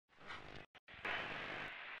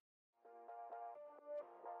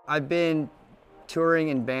I've been touring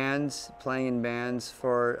in bands, playing in bands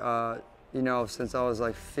for, you know, since I was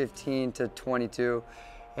like 15 to 22.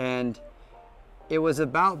 And it was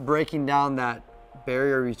about breaking down that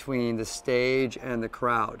barrier between the stage and the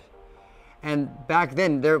crowd. And back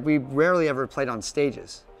then, we rarely ever played on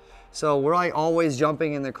stages. So we're like always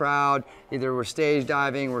jumping in the crowd. Either we're stage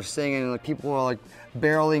diving, we're singing, and like people are like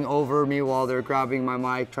barreling over me while they're grabbing my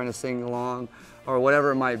mic, trying to sing along, or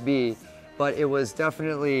whatever it might be. But it was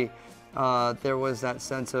definitely, there was that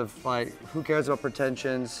sense of like, who cares about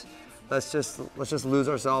pretensions? Let's just lose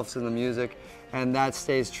ourselves in the music, and that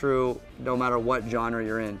stays true no matter what genre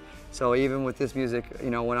you're in. So even with this music, you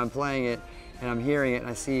know, when I'm playing it and I'm hearing it and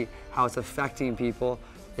I see how it's affecting people,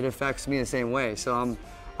 it affects me the same way. So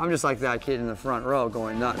I'm just like that kid in the front row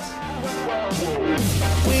going nuts.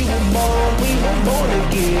 We were born to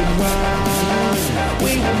get right.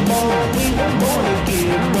 We were born to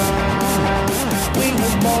get right. We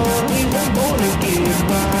were born to get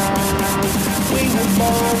right. We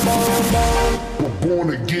were born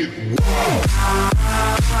to get right.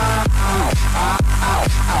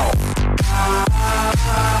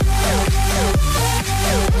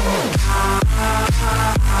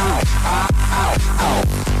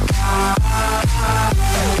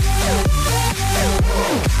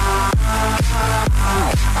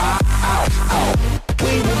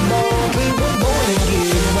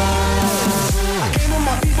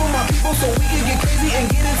 So we can get crazy and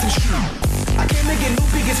get into shit. I came to get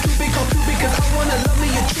loopy, get stupid, come stupid, cause I wanna love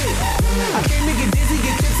me a chick. I came to get dizzy,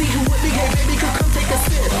 get tipsy, who with me, hey baby, come take a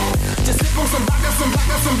sip. Just sip on some vodka, some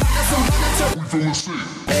vodka, some vodka, some vodka till we feel sick.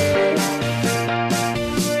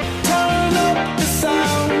 Turn up the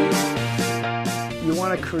sound. You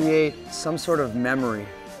wanna create some sort of memory,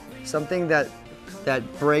 something that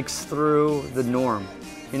breaks through the norm.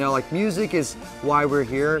 You know, like music is why we're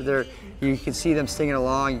here. You can see them singing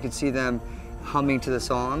along, you can see them humming to the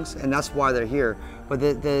songs, and that's why they're here. But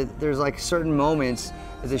there's like certain moments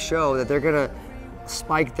at the show that they're gonna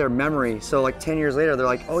spike their memory. So like 10 years later, they're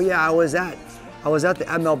like, oh yeah, I was at the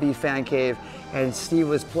MLB fan cave, and Steve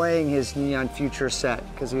was playing his Neon Future set,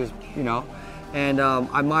 because he was, you know, and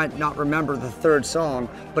I might not remember the third song,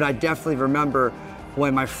 but I definitely remember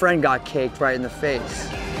when my friend got caked right in the face.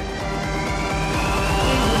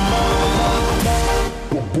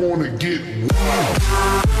 Born to get wild.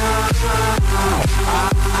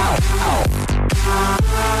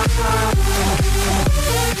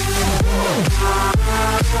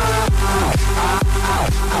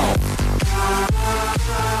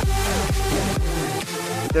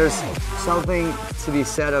 There's something to be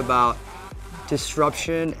said about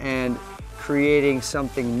disruption and creating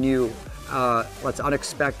something new, that's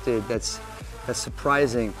unexpected, that's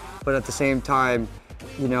surprising, but at the same time,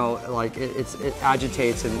 you know, like it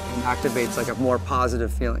agitates and activates like a more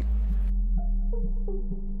positive feeling.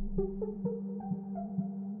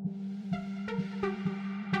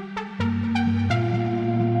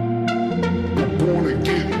 Born to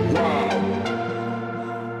get wild.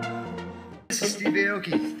 This is Steve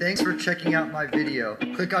Aoki. Thanks for checking out my video.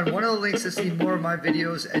 Click on one of the links to see more of my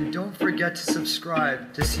videos, and don't forget to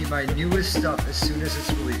subscribe to see my newest stuff as soon as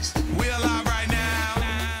it's released. We're live right now.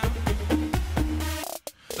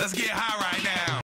 Let's get high right